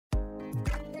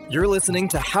You're listening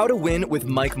to How to Win with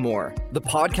Mike Moore, the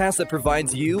podcast that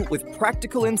provides you with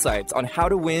practical insights on how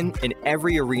to win in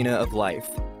every arena of life.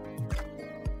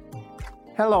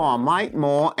 Hello, I'm Mike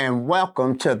Moore, and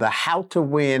welcome to the How to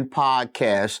Win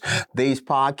podcast. These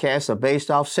podcasts are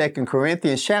based off 2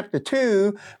 Corinthians chapter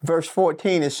 2, verse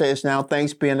 14. It says, "Now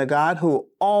thanks be unto God who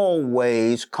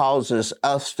always causes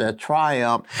us to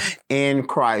triumph in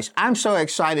Christ." I'm so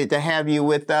excited to have you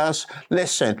with us.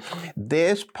 Listen,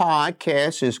 this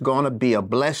podcast is going to be a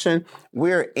blessing.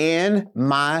 We're in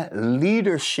my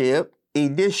leadership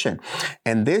edition.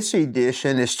 And this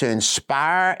edition is to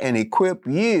inspire and equip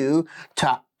you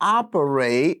to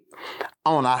operate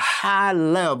on a high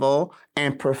level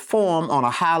and perform on a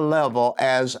high level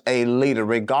as a leader,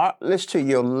 regardless to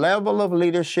your level of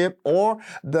leadership or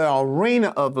the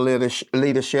arena of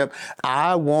leadership.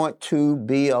 I want to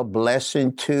be a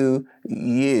blessing to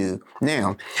you.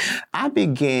 Now, I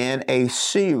began a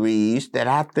series that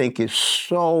I think is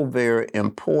so very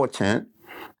important,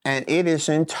 and it is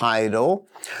entitled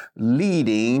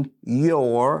Leading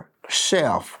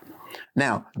Yourself.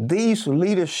 Now, these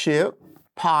leadership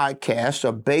podcasts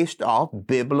are based off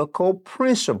biblical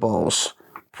principles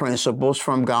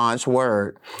from God's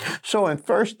Word. So in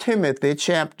 1 Timothy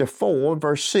chapter 4,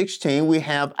 verse 16, we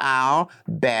have our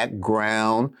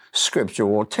background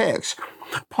scriptural text.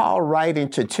 Paul writing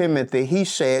to Timothy, he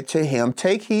said to him,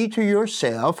 "Take heed to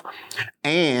yourself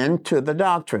and to the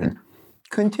doctrine.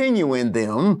 Continue in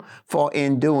them, for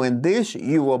in doing this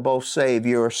you will both save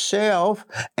yourself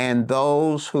and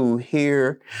those who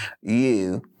hear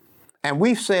you." And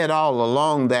we've said all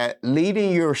along that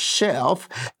leading yourself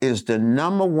is the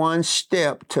number one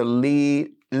step to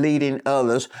leading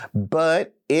others,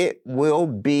 but it will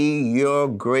be your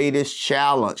greatest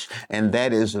challenge, and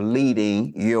that is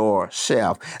leading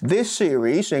yourself. This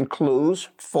series includes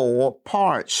 4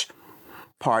 parts.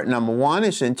 Part number 1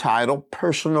 is entitled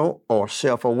Personal or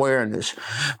Self-Awareness.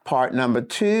 Part number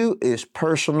 2 is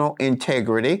Personal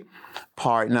Integrity.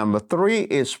 Part number 3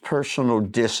 is Personal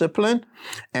Discipline.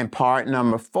 And part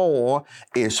number 4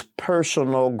 is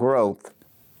Personal Growth.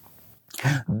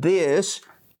 This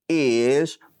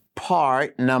is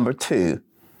part number 2.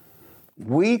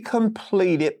 We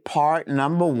completed part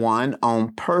number 1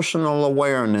 on personal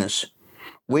awareness.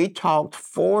 We talked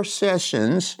 4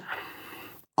 sessions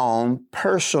on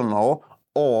personal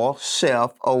or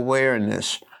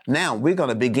self-awareness. Now, we're going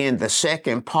to begin the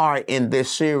second part in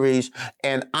this series,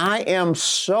 and I am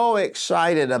so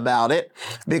excited about it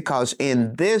because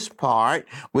in this part,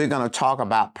 we're going to talk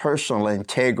about personal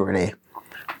integrity.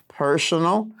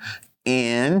 Personal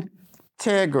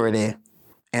integrity.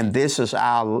 And this is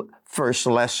our first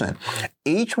lesson.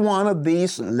 Each one of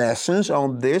these lessons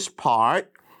on this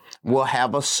part will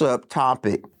have a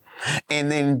subtopic.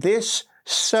 And then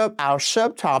our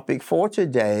subtopic for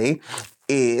today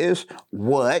is,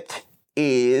 what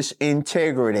is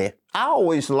integrity? I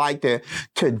always like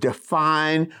to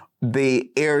define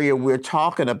the area we're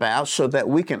talking about so that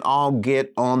we can all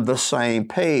get on the same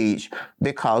page,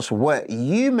 because what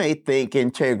you may think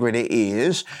integrity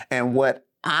is and what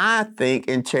I think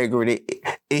integrity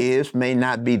is may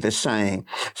not be the same.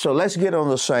 So let's get on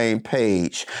the same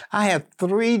page. I have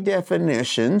 3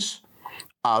 definitions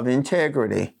of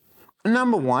integrity.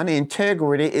 Number 1,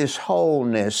 integrity is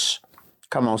wholeness.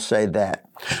 Come on, say that.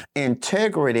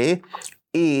 Integrity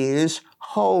is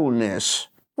wholeness.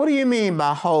 What do you mean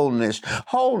by wholeness?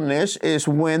 Wholeness is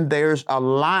when there's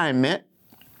alignment,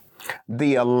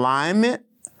 the alignment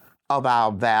of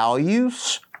our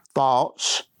values,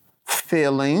 thoughts,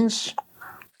 feelings,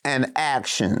 and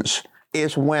actions.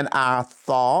 It's when our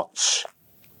thoughts,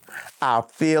 our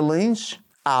feelings,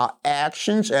 our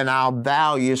actions, and our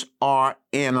values are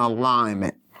in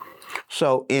alignment.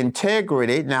 So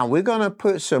integrity, now we're going to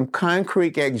put some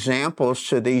concrete examples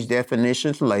to these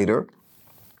definitions later,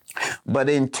 but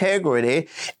integrity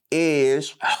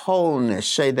is wholeness.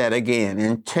 Say that again.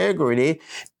 Integrity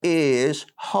is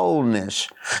wholeness.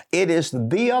 It is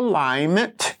the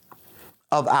alignment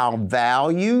of our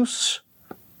values,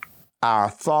 our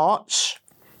thoughts,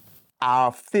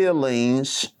 our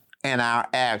feelings, and our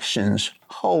actions.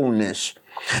 Wholeness.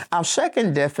 Our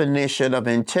second definition of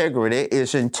integrity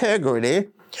is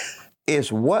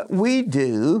what we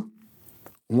do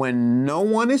when no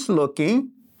one is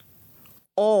looking,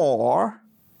 or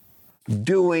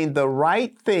doing the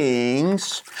right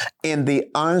things in the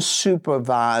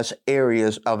unsupervised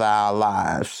areas of our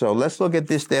lives. So let's look at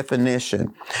this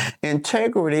definition.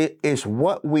 Integrity is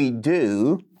what we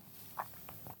do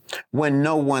when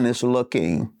no one is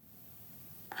looking.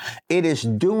 It is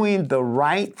doing the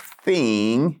right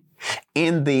thing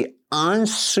in the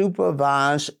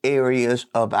unsupervised areas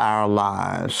of our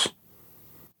lives.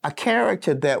 A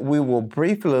character that we will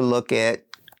briefly look at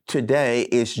today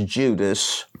is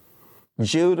Judas.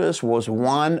 Judas was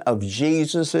one of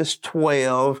Jesus'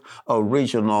 12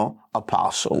 original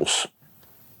apostles.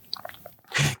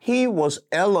 He was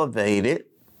elevated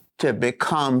to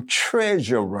become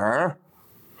treasurer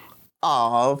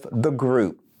of the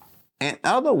group. In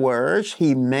other words,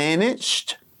 he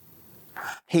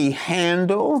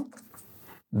handled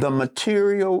the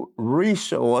material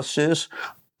resources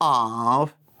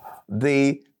of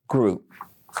the group.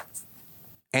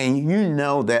 And you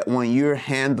know that when you're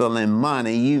handling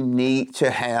money, you need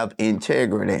to have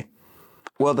integrity.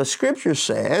 Well, the scripture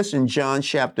says in John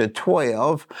chapter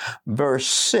 12, verse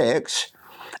 6,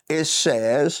 it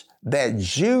says that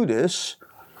Judas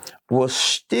was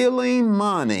stealing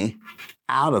money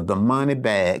out of the money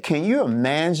bag. Can you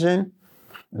imagine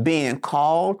being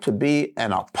called to be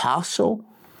an apostle,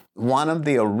 one of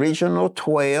the original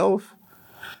 12,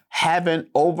 having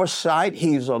oversight?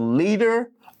 He's a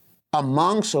leader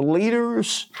amongst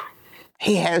leaders.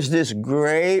 He has this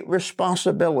great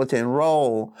responsibility and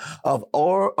role of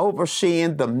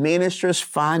overseeing the minister's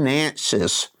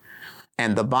finances.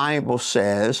 And the Bible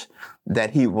says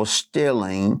that he was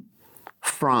stealing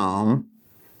from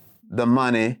the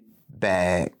money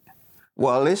bag.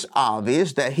 Well, it's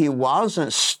obvious that he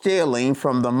wasn't stealing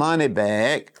from the money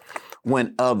bag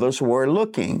when others were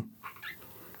looking.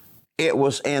 It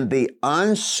was in the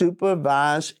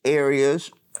unsupervised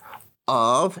areas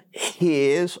of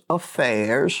his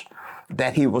affairs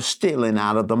that he was stealing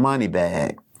out of the money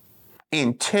bag.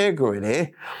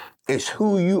 Integrity is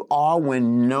who you are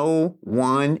when no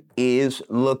one is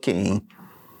looking.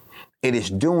 It is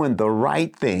doing the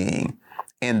right thing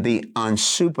in the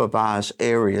unsupervised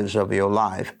areas of your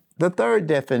life. The third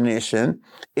definition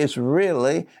is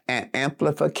really an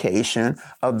amplification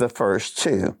of the first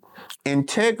two.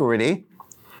 Integrity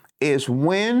is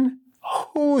when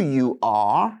who you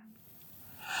are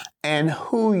and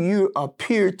who you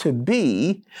appear to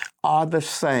be are the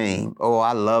same. Oh,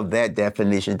 I love that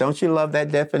definition. Don't you love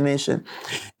that definition?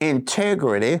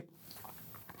 Integrity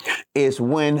is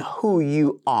when who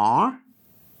you are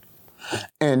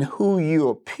and who you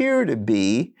appear to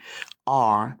be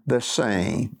are the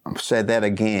same. I'll say that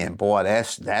again. Boy,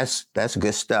 that's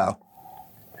good stuff.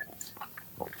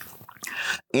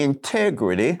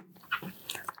 Integrity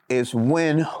is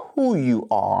when who you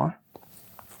are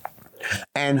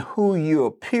and who you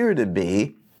appear to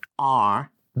be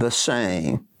are the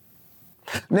same.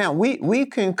 Now, we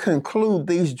can conclude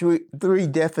these three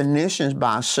definitions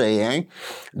by saying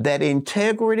that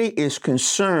integrity is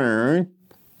concerned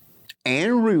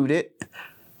and rooted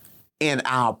in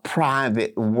our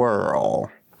private world.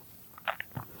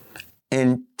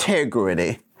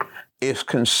 Integrity is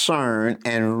concerned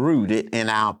and rooted in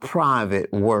our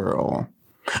private world.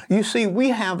 You see, we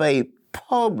have a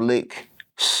public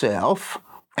self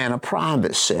and a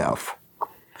private self.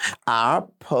 Our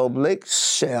public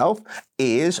self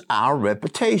is our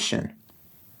reputation.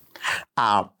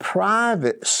 Our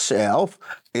private self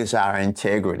is our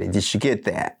integrity. Did you get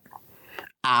that?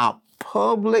 Our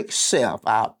public self,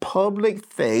 our public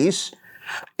face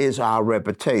is our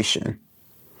reputation.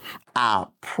 Our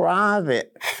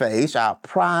private face, our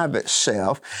private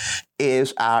self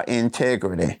is our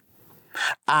integrity.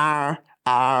 Our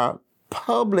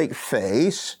public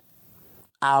face,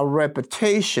 our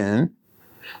reputation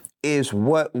is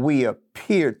what we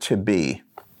appear to be.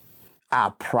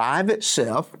 Our private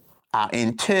self, our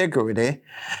integrity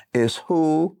is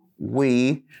who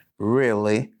we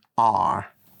really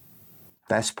are.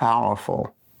 That's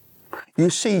powerful. You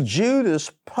see,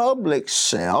 Judas' public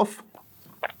self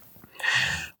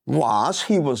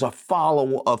he was a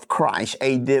follower of Christ,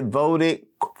 a devoted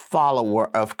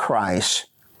follower of Christ.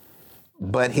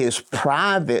 But his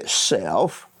private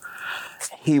self,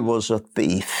 he was a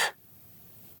thief.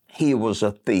 He was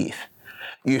a thief.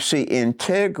 You see,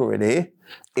 integrity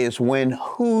is when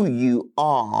who you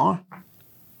are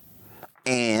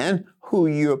and who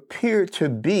you appear to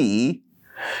be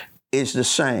is the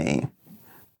same.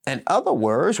 In other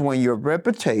words, when your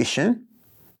reputation,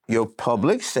 your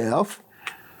public self,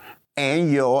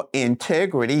 and your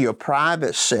integrity, your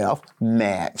private self,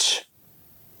 match.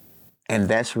 And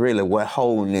that's really what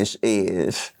holiness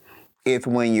is. It's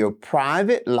when your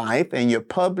private life and your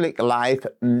public life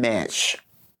match.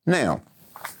 Now,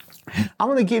 I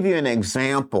want to give you an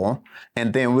example,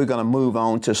 and then we're going to move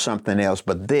on to something else.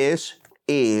 But this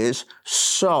is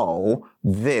so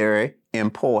very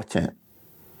important.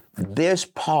 This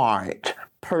part,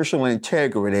 personal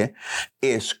integrity,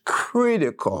 is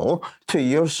critical to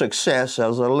your success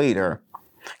as a leader.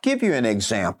 Give you an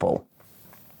example.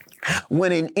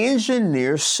 When an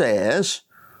engineer says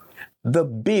the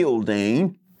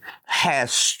building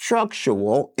has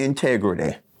structural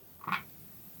integrity,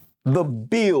 the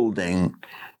building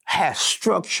has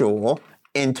structural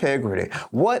integrity.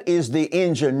 What is the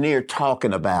engineer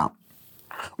talking about?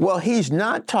 Well, he's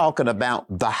not talking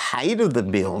about the height of the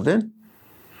building.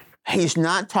 He's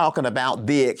not talking about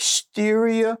the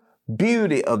exterior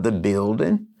beauty of the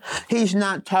building. He's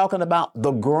not talking about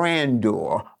the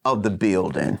grandeur of the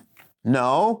building.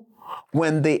 No,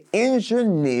 when the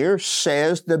engineer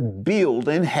says the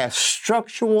building has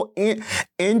structural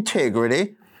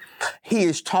integrity, he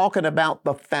is talking about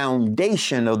the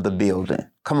foundation of the building.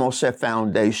 Come on, say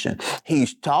foundation.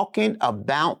 He's talking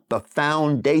about the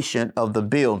foundation of the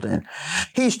building.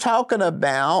 He's talking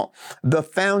about the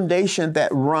foundation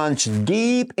that runs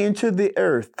deep into the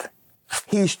earth.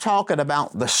 He's talking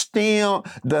about the steel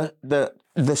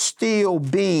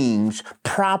beams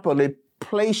properly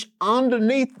placed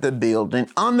underneath the building,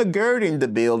 undergirding the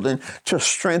building to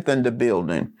strengthen the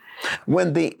building.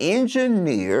 When the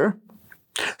engineer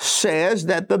says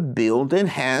that the building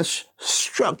has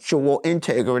structural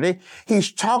integrity,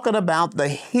 he's talking about the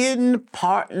hidden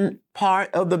part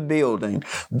of the building,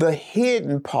 the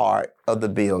hidden part of the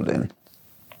building.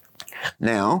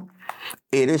 Now,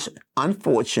 it is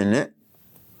unfortunate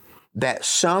that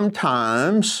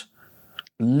sometimes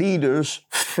leaders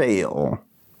fail.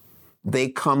 They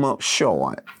come up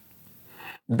short.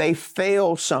 They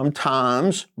fail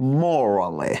sometimes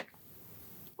morally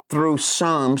through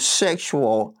some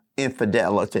sexual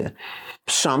infidelity.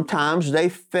 Sometimes they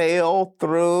fail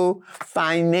through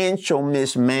financial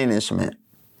mismanagement.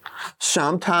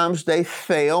 Sometimes they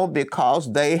fail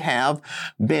because they have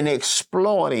been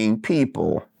exploiting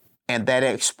people, and that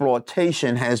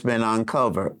exploitation has been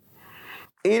uncovered.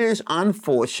 It is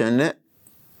unfortunate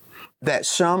that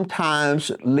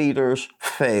sometimes leaders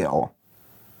fail.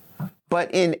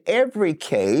 But in every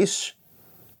case,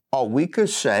 or we could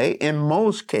say in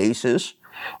most cases,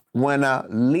 when a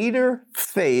leader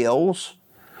fails,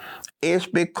 it's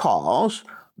because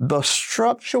the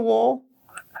structural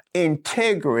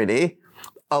integrity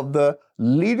of the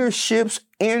leadership's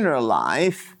inner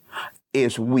life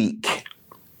is weak.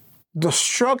 The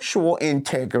structural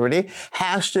integrity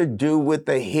has to do with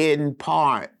the hidden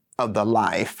part of the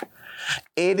life.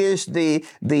 It is the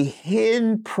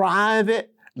hidden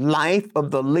private life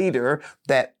of the leader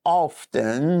that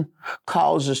often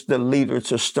causes the leader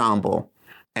to stumble.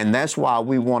 And that's why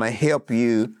we want to help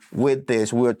you with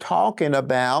this. We're talking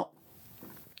about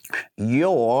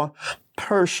your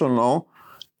personal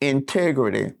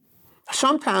integrity.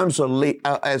 Sometimes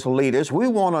as leaders, we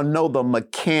want to know the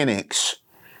mechanics.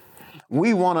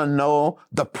 We want to know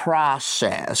the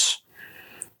process.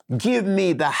 Give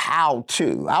me the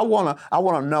how-to. I want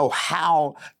to know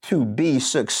how to be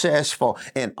successful.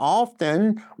 And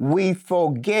often we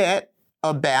forget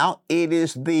about it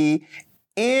is the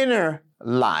inner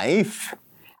life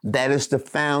that is the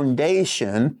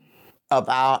foundation of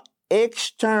our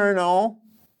external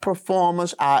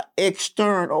performance, our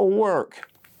external work.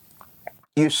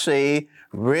 You see,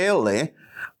 really,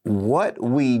 what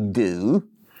we do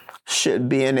should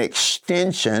be an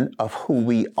extension of who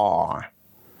we are.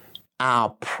 Our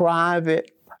private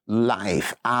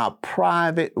life, our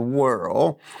private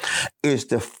world is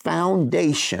the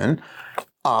foundation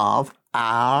of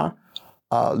our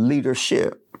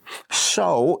leadership.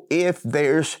 So if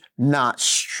there's not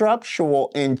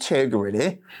structural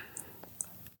integrity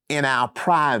in our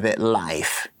private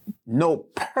life, no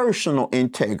personal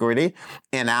integrity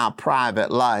in our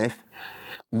private life,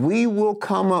 we will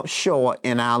come up short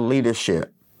in our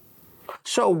leadership.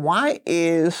 So why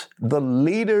is the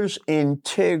leader's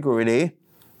integrity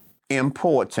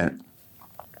important?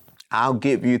 I'll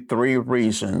give you three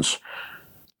reasons.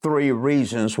 Three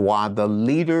reasons why the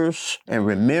leaders, and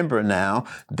remember now,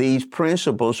 these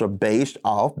principles are based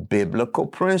off biblical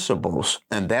principles.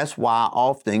 And that's why I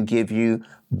often give you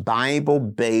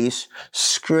Bible-based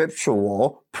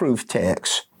scriptural proof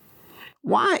texts.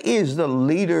 Why is the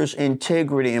leader's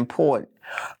integrity important?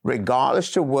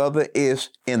 Regardless to whether it's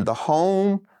in the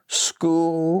home,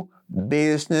 school,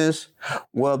 business,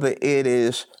 whether it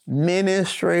is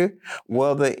ministry,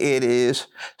 whether it is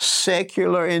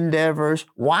secular endeavors.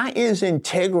 Why is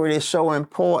integrity so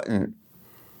important?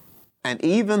 And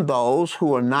even those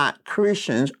who are not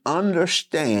Christians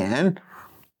understand,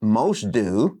 most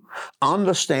do,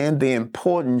 understand the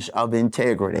importance of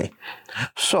integrity.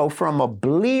 So from a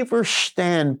believer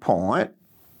standpoint,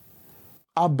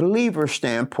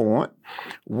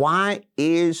 why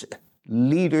is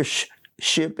leadership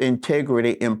leadership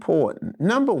integrity important?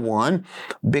 Number one,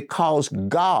 because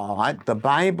God, the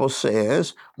Bible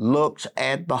says, looks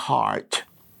at the heart.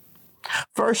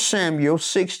 1 Samuel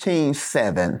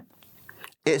 16:7.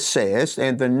 It says,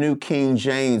 in the New King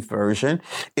James Version,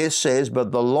 it says,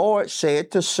 "But the Lord said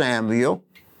to Samuel,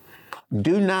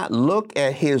 do not look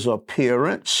at his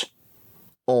appearance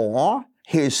or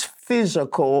his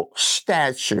physical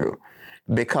stature,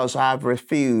 because I've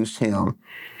refused him.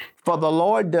 For the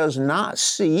Lord does not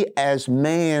see as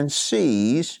man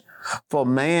sees, for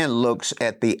man looks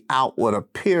at the outward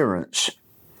appearance,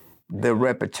 the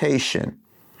reputation,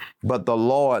 but the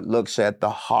Lord looks at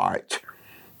the heart,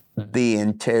 the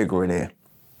integrity."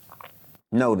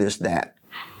 Notice that.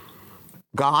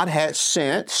 God had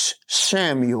sent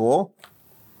Samuel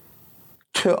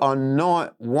to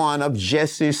anoint one of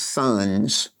Jesse's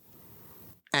sons.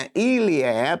 And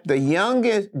Eliab,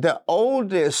 the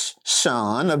oldest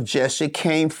son of Jesse,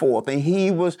 came forth, and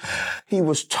he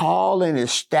was tall in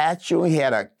his stature. He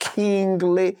had a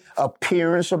kingly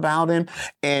appearance about him.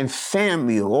 And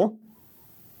Samuel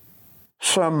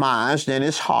surmised in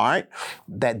his heart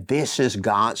that this is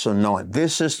God's anointed.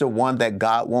 This is the one that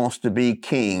God wants to be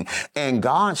king. And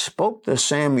God spoke to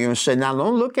Samuel and said, now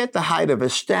don't look at the height of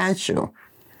his stature.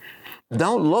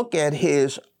 Don't look at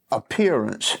his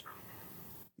appearance.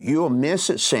 You'll miss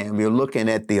it, Samuel, looking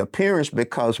at the appearance,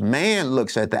 because man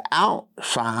looks at the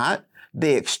outside,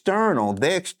 the external,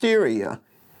 the exterior.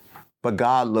 But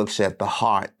God looks at the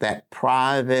heart, that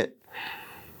private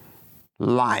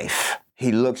life.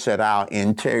 He looks at our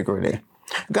integrity.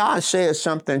 God says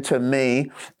something to me,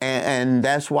 and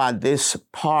that's why this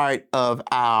part of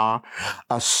our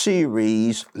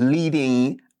series,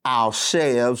 Leading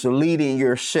Ourselves, leading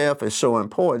yourself, is so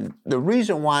important. The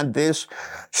reason why this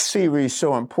series is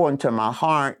so important to my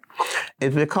heart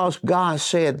is because God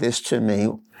said this to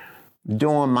me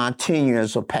during my tenure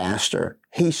as a pastor.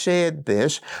 He said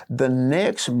this: the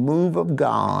next move of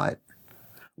God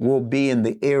will be in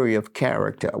the area of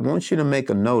character. I want you to make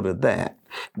a note of that.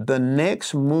 The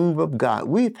next move of God.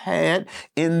 We've had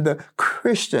in the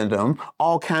Christendom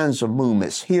all kinds of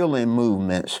movements, healing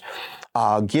movements,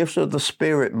 gifts of the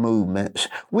Spirit movements.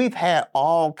 We've had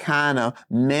all kind of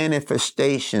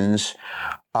manifestations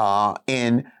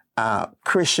in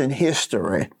Christian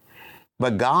history.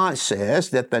 But God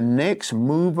says that the next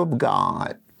move of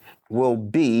God will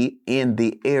be in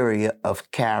the area of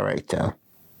character.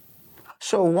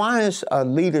 So why is a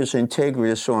leader's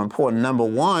integrity so important? Number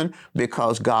one,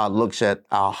 because God looks at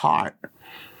our heart.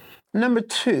 Number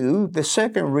two, the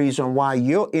second reason why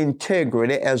your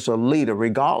integrity as a leader,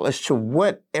 regardless to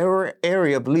what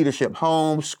area of leadership,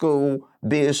 home, school,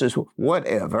 business,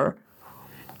 whatever,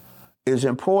 is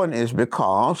important is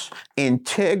because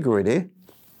integrity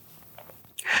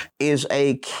is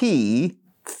a key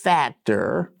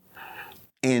factor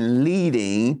in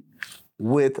leading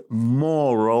with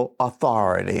moral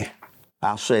authority.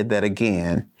 I'll say that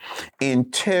again.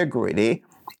 Integrity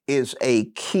is a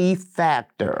key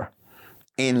factor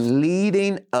in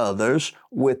leading others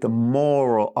with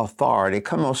moral authority.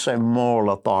 Come on, say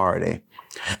moral authority.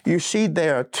 You see,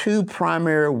 there are two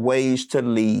primary ways to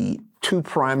lead, two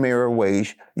primary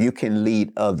ways you can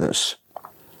lead others.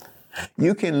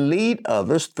 You can lead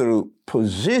others through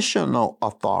positional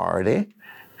authority,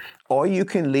 or you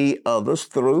can lead others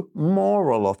through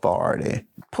moral authority.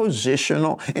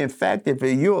 Positional. In fact, if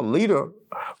you're a leader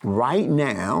right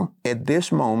now, at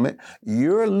this moment,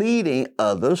 you're leading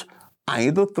others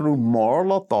either through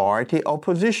moral authority or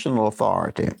positional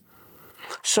authority.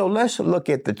 So let's look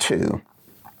at the two.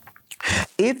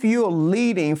 If you're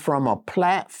leading from a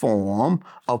platform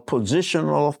of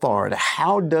positional authority,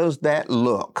 how does that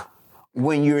look?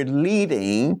 When you're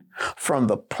leading from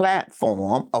the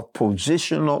platform of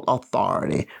positional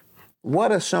authority,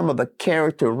 what are some of the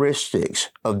characteristics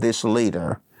of this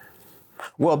leader?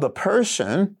 Well, the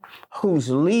person who's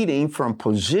leading from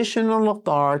positional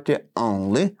authority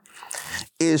only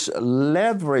is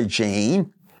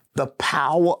leveraging the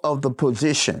power of the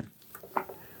position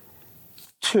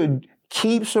to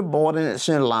keep subordinates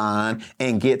in line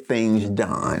and get things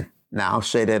done. Now, I'll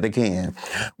say that again.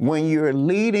 When you're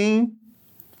leading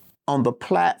on the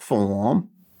platform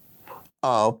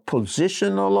of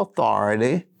positional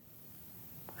authority,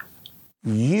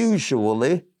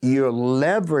 usually you're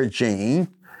leveraging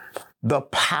the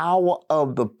power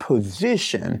of the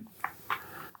position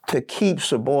to keep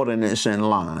subordinates in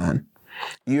line.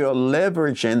 You're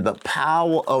leveraging the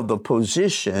power of the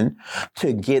position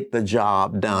to get the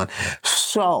job done.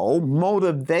 So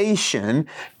motivation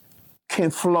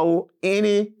can flow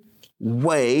any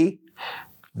way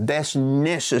that's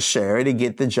necessary to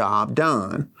get the job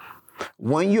done.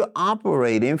 When you're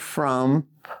operating from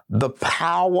the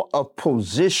power of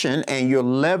position and you're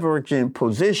leveraging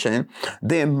position,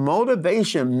 then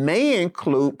motivation may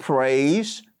include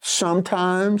praise.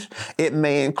 Sometimes it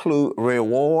may include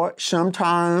reward.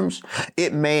 Sometimes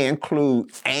it may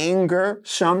include anger.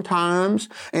 Sometimes,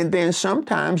 and then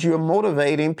sometimes you're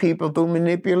motivating people through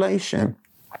manipulation,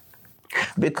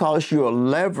 because you're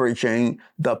leveraging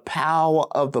the power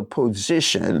of the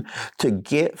position to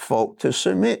get folk to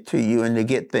submit to you and to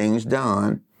get things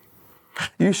done.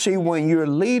 You see, when you're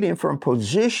leading from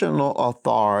positional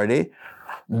authority,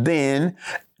 then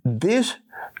this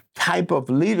type of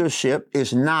leadership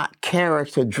is not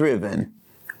character-driven.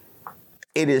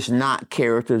 It is not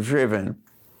character-driven.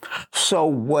 So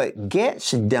what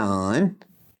gets done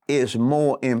is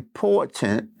more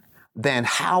important than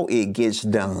how it gets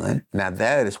done. Now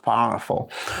that is powerful.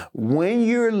 When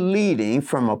you're leading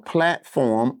from a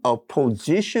platform of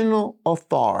positional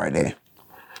authority,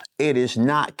 it is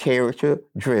not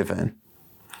character-driven.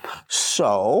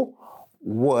 So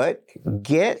what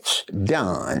gets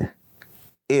done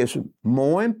is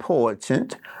more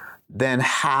important than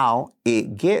how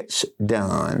it gets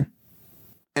done.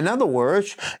 In other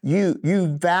words, you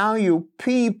value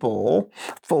people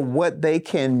for what they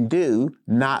can do,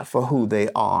 not for who they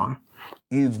are.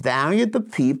 You value the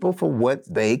people for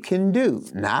what they can do,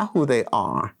 not who they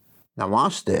are. Now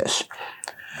watch this.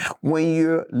 When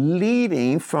you're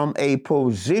leading from a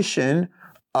position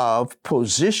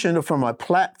from a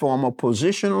platform of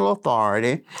positional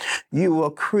authority, you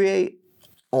will create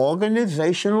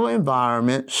organizational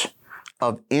environments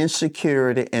of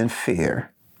insecurity and fear.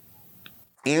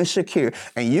 Insecure.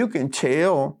 And you can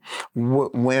tell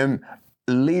when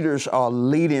leaders are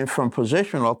leading from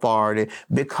positional authority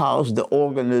because the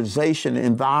organization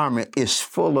environment is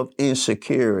full of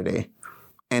insecurity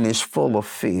and is full of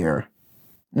fear.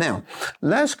 Now,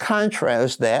 let's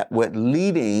contrast that with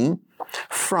leading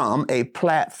from a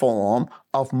platform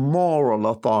of moral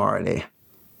authority.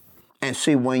 And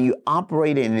see, when you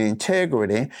operate in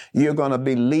integrity, you're going to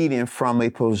be leading from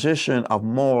a position of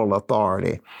moral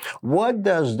authority. What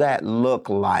does that look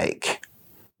like?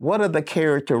 What are the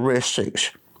characteristics?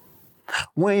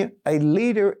 When a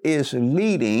leader is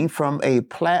leading from a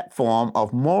platform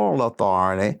of moral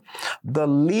authority, the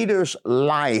leader's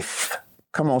life,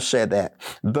 come on, say that.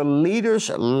 The leader's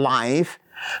life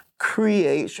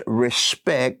creates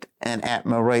respect and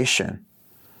admiration.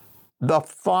 The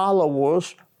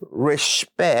followers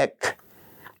respect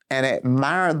and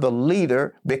admire the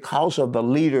leader because of the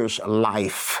leader's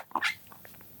life.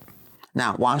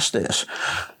 Now, watch this.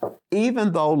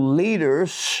 Even though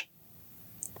leaders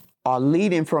are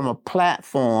leading from a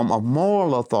platform of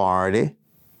moral authority,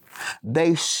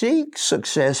 they seek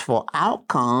successful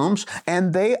outcomes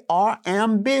and they are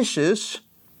ambitious,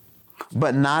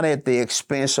 but not at the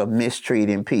expense of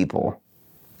mistreating people.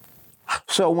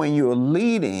 So when you're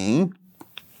leading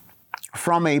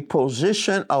from a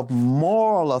position of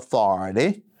moral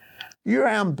authority, you're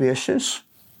ambitious.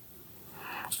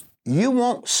 You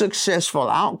want successful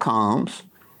outcomes,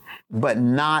 but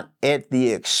not at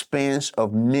the expense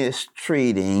of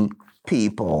mistreating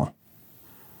people.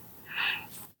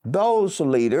 Those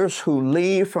leaders who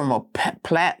lead from a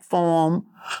platform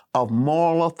of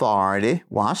moral authority,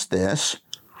 watch this,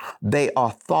 they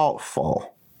are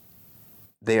thoughtful,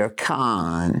 they're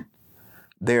kind,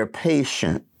 they're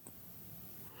patient,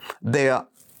 they're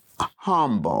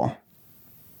humble.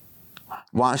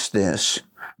 Watch this.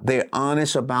 They're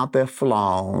honest about their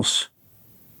flaws,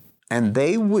 and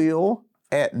they will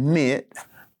admit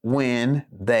when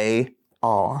they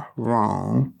are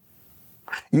wrong.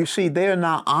 You see, they're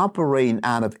not operating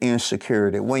out of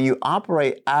insecurity. When you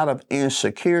operate out of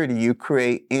insecurity, you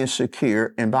create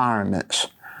insecure environments.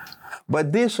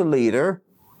 But this leader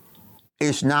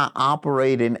is not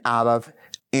operating out of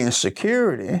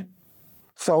insecurity,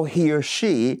 so he or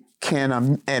she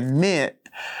can admit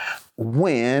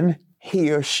when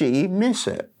he or she miss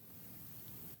it.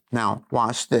 Now,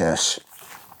 watch this.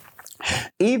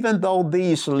 Even though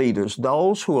these leaders,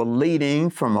 those who are leading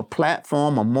from a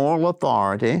platform of moral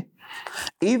authority,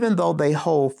 even though they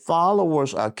hold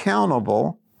followers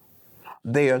accountable,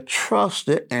 they are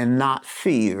trusted and not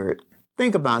feared.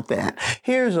 Think about that.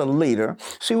 Here's a leader.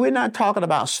 See, we're not talking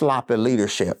about sloppy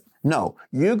leadership. No,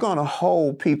 you're going to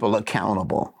hold people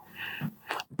accountable.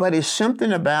 But it's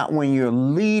something about when you're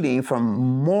leading from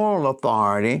moral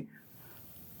authority,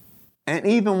 and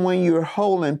even when you're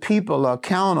holding people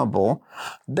accountable,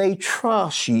 they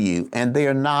trust you and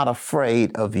they're not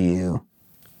afraid of you.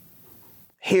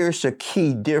 Here's the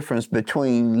key difference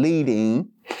between leading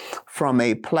from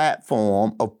a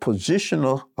platform of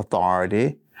positional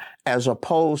authority as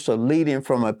opposed to leading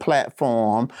from a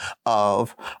platform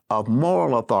of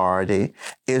moral authority,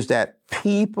 is that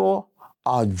people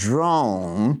are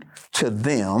drawn to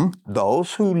them,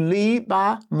 those who lead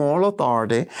by moral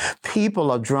authority,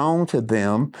 people are drawn to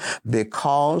them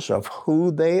because of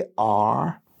who they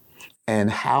are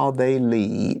and how they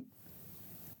lead.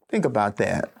 Think about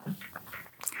that.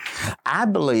 I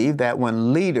believe that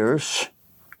when leaders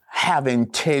have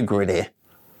integrity,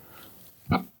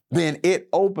 then it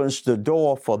opens the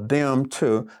door for them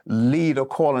to lead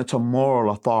according to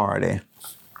moral authority.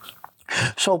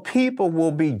 So people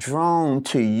will be drawn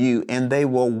to you and they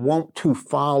will want to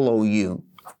follow you.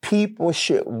 People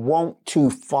should want to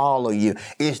follow you.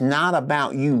 It's not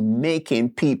about you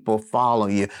making people follow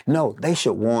you. No, they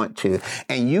should want to.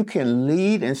 And you can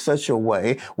lead in such a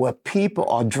way where people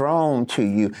are drawn to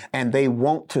you and they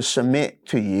want to submit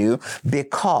to you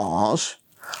because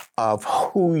of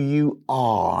who you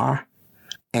are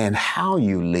and how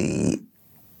you lead.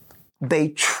 They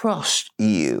trust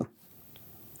you.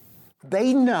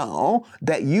 They know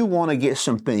that you want to get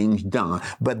some things done,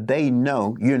 but they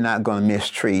know you're not going to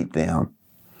mistreat them.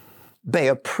 They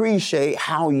appreciate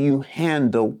how you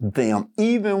handle them,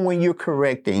 even when you're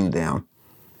correcting them.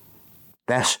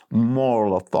 That's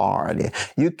moral authority.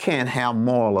 You can't have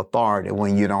moral authority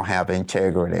when you don't have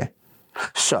integrity.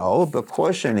 So the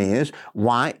question is,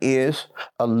 why is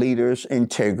a leader's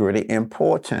integrity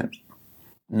important?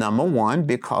 Number one,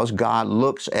 because God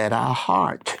looks at our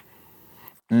heart.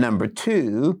 Number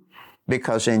two,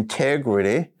 because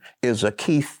integrity is a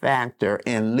key factor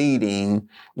in leading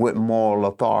with moral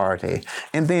authority.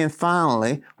 And then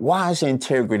finally, why is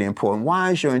integrity important?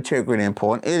 Why is your integrity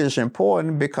important? It is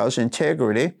important because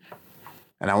integrity,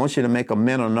 and I want you to make a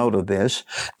mental note of this,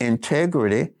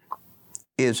 integrity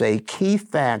is a key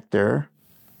factor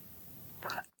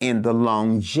in the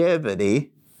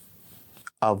longevity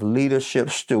of leadership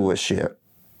stewardship.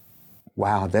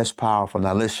 Wow, that's powerful.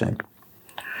 Now listen.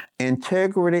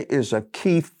 Integrity is a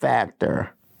key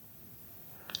factor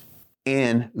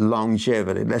in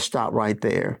longevity. Let's stop right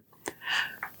there.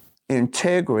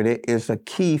 Integrity is a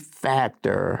key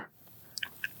factor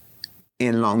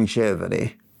in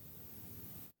longevity.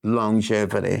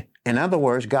 Longevity. In other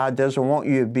words, God doesn't want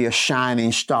you to be a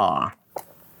shining star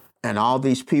and all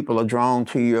these people are drawn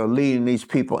to you, or leading these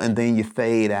people, and then you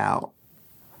fade out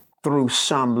through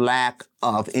some lack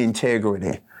of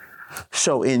integrity.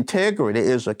 So integrity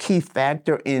is a key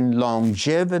factor in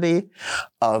longevity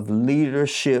of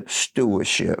leadership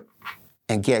stewardship.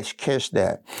 And catch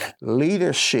that.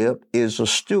 Leadership is a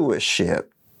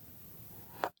stewardship.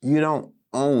 You don't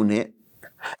own it.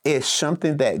 It's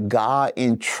something that God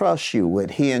entrusts you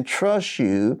with. He entrusts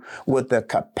you with the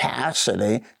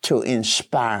capacity to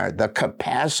inspire, the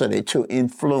capacity to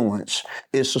influence.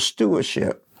 It's a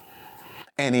stewardship.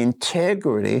 And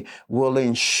integrity will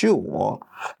ensure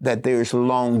that there's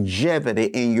longevity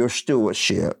in your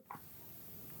stewardship.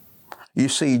 You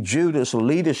see, Judah's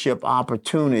leadership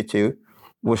opportunity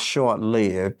was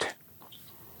short-lived.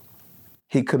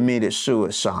 He committed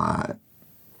suicide.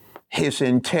 His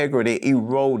integrity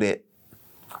eroded.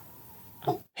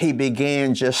 He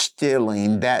began just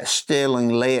stealing. That stealing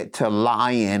led to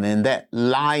lying, and that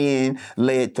lying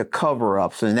led to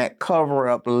cover-ups, and that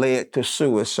cover-up led to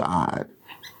suicide.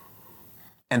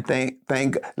 And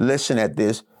listen at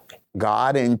this.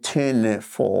 God intended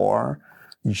for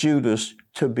Judas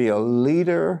to be a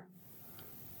leader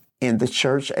in the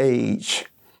church age,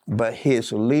 but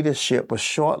his leadership was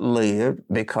short-lived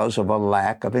because of a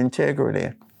lack of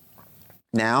integrity.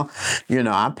 Now,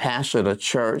 I pastored a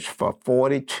church for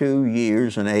 42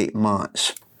 years and 8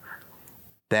 months.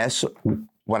 That's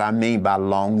what I mean by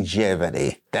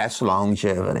longevity. That's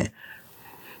longevity.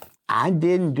 I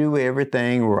didn't do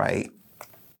everything right.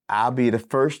 I'll be the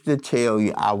first to tell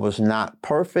you I was not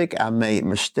perfect. I made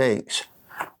mistakes,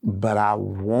 but I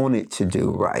wanted to do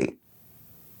right.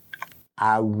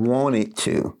 I wanted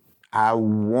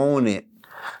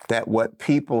that what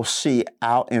people see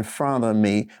out in front of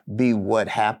me be what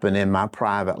happened in my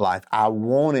private life. I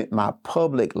wanted my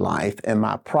public life and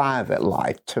my private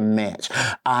life to match.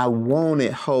 I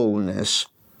wanted wholeness.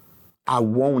 I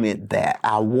wanted that.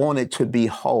 I wanted to be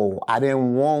whole. I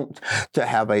didn't want to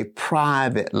have a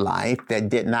private life that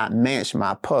did not match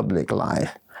my public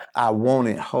life. I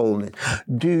wanted wholeness.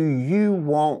 Do you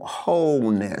want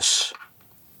wholeness?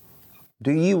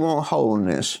 Do you want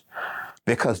wholeness?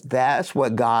 Because that's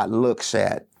what God looks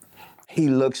at. He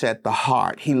looks at the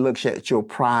heart. He looks at your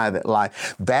private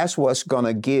life. That's what's going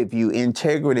to give you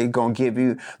integrity, going to give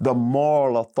you the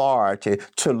moral authority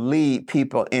to lead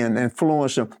people and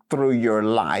influence them through your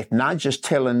life. Not just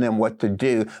telling them what to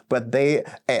do, but they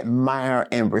admire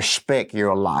and respect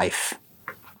your life.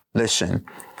 Listen,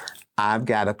 I've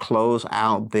got to close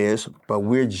out this, but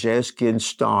we're just getting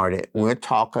started. We're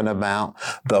talking about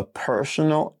the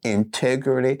personal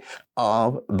integrity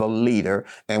of the leader,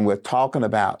 and we're talking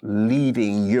about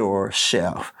leading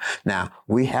yourself. Now,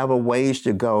 we have a ways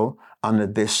to go under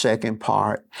this second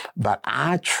part, but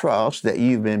I trust that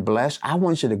you've been blessed. I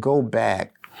want you to go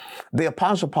back. The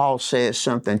Apostle Paul said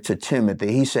something to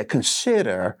Timothy. He said,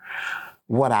 consider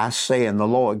what I say, and the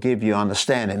Lord give you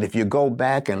understanding. If you go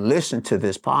back and listen to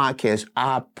this podcast,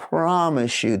 I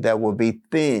promise you there will be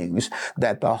things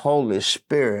that the Holy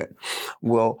Spirit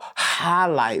will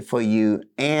highlight for you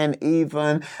and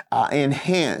even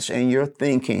enhance in your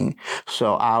thinking.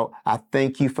 So I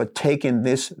thank you for taking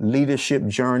this leadership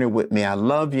journey with me. I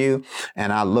love you,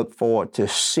 and I look forward to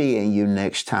seeing you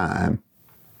next time.